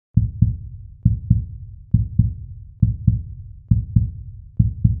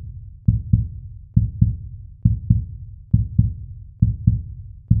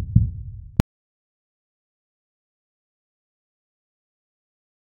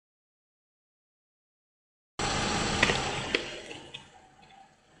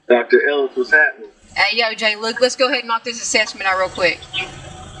Dr. Ellis, what's happening? Hey, yo, JLuke, let's go ahead and knock this assessment out real quick.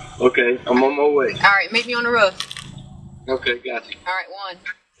 Okay, I'm on my way. All right, meet me on the roof. Okay, got you. All right, one.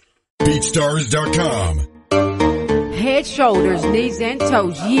 BeatStars.com. Head, shoulders, knees, and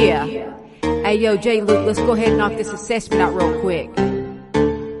toes, yeah. Hey, yo, JLuke, let's go ahead and knock this assessment out real quick.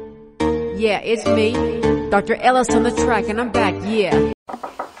 Yeah, it's me, Dr. Ellis on the track, and I'm back, yeah.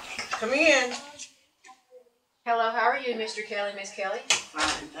 Come in. Hello, how are you, Mr. Kelly, Miss Kelly?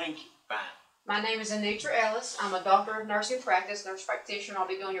 Fine, thank you. Fine. My name is Anitra Ellis. I'm a doctor of nursing practice, nurse practitioner. I'll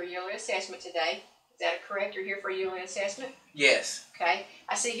be doing your yearly assessment today. Is that correct? You're here for a yearly assessment? Yes. Okay.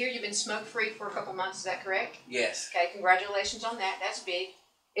 I see here you've been smoke-free for a couple months. Is that correct? Yes. Okay, congratulations on that. That's big.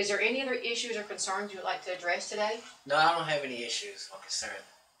 Is there any other issues or concerns you would like to address today? No, I don't have any issues or concerns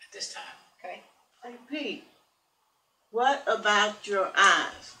at this time. Okay. Hey, Pete, what about your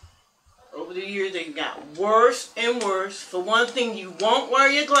eyes? Over the years, they've got worse and worse. For one thing, you won't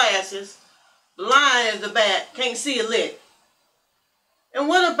wear your glasses. Blind as a bat, can't see a lick. And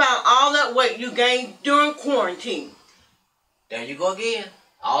what about all that weight you gained during quarantine? There you go again.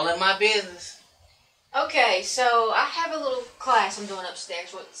 All in my business. Okay, so I have a little class I'm doing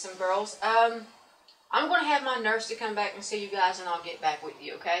upstairs with some girls. I'm going to have my nurse to come back and see you guys, and I'll get back with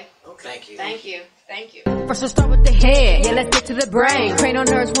you, okay? Okay. Thank you. Thank you. Thank you. First, let's start with the head. Yeah, let's get to the brain. Train on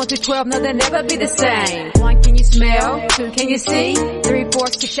nerves 1 through 12, no, they'll never be the same. 1, can you smell? 2, can you see? 3, 4,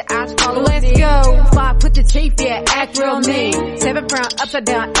 6, your eyes follow. Let's go. 5, put the teeth, yeah, act real mean. 7, frown upside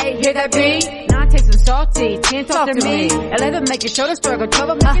down. 8, hear that beat? 9, tasting salty. 10, talk to me. 11, make your shoulder struggle.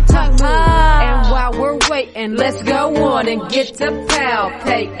 12, make your tongue move. And while we're waiting, let's go on and get to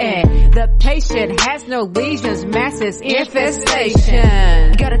palpating. The patient has no lesions, masses,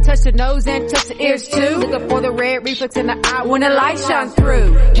 infestation. You gotta touch the nose and touch the ears too. Look for the red reflex in the eye when the light shines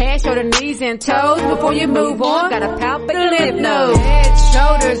through. Head, shoulder, knees, and toes. Before you move on, gotta palpate the lymph nodes. Head,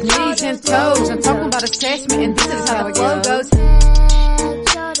 shoulders, knees, and toes. I'm talking about assessment, and this is how the flow goes.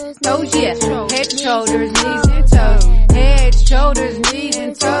 Toes, yeah. Head, shoulders, knees, and toes. Head, shoulders, knees,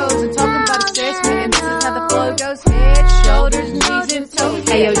 and toes. I'm talking about assessment, and this is how the flow goes. Head, shoulders, knees, and toes.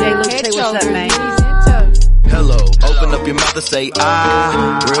 Hey, yo, JLuke, say what's up, man. Hello, open up your mouth and say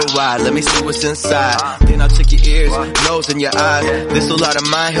real wide, let me see what's inside. Then I'll check your ears, nose, and your eyes. This a lot of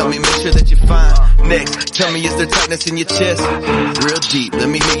mine, help me make sure that you're fine. Next, tell me is there tightness in your chest? Real deep, let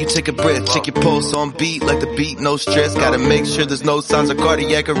me hear you take a breath. Check your pulse on beat, like the beat, no stress. Gotta make sure there's no signs of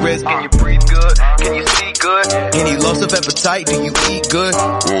cardiac arrest. Can you breathe good? Can you see good? Any loss of appetite? Do you eat good?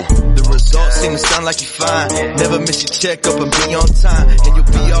 The results seem to sound like you're fine. Never miss your checkup and be on time, and you'll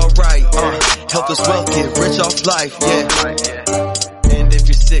be alright. Health is wealth, get rich off life, yeah. And if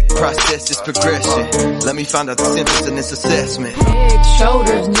you're sick, process this progression. Let me find out the symptoms in this assessment. Head,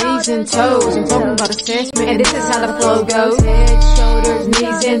 shoulders, knees, and toes. I'm talking about assessment, and this is how the flow goes. Head, shoulders,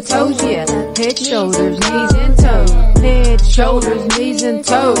 knees, and toes, yeah. Head, shoulders, knees, and toes. Head, shoulders, knees, and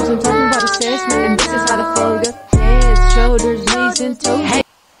toes. I'm talking about assessment, and this is how the flow goes. Head, shoulders, knees, and toes. Hey,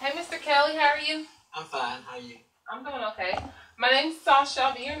 Mr. Kelly, how are you? I'm fine. How are you? I'm doing okay. My name's Sasha.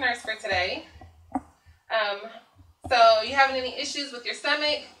 I'll be your nurse for today. So you having any issues with your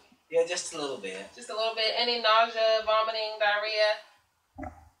stomach? Yeah, just a little bit. Just a little bit. Any nausea, vomiting, diarrhea?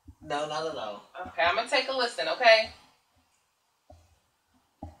 No, not at all. Okay, I'm gonna take a listen, okay?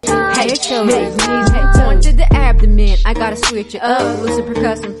 Head, shoulders, knees, and toes. To the abdomen, I gotta switch it up. Listen,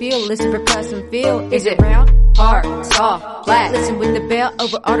 percussion, feel. Listen, percussion, feel. Is it round, hard, soft, flat? Listen with the bell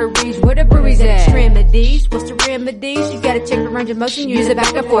over arteries, where the brewery's at. Remedies, what's the remedies? You gotta check the range of motion, use it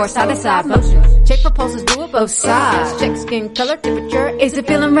back and forth, side to side motions. Check for pulses, do it both sides. Check skin color, temperature, is it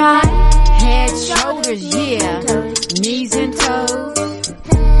feeling right? Head, shoulders, yeah. Knees and toes.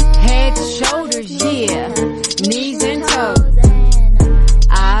 Head, shoulders, yeah. Knees and toes.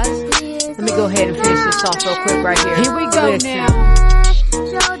 Let me go ahead and finish this off real quick right here. Here we go now.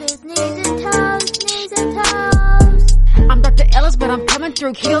 Shoulders, knees and toes. I'm Dr. Ellis, but I'm coming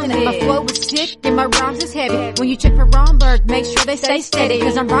through killing it. My flow is sick and my rhymes is heavy. When you check for Romberg, make sure they stay steady.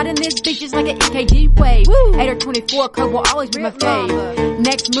 Cause I'm riding this beat just like an EKG wave. 8 or 24 code will always be my fave.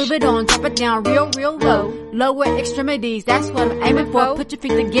 Next, move it on, drop it down real low. Lower extremities, that's what I'm aiming for. Put your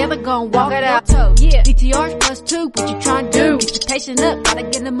feet together, go and walk it out. Yeah, DTR's +2, what you trying to do? Get your patient up, gotta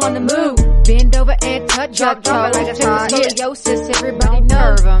get them on the move. Bend over and touch your toes. Check the scoliosis, everybody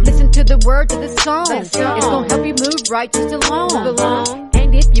knows. Listen to the words of the song. It's gonna help you move right just along.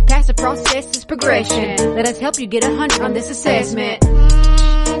 And if you pass the process, it's progression. Let us help you get 100 on this assessment.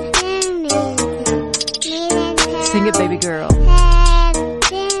 Sing it, baby girl.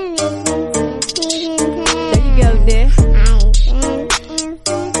 There you go, dear.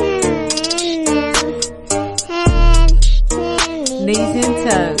 Knees knees and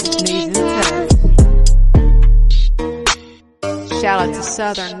toes, knees and toes. Shout out to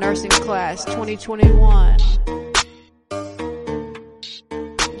Southern Nursing Class 2021.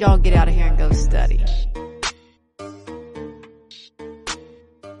 Y'all get out of here and go study.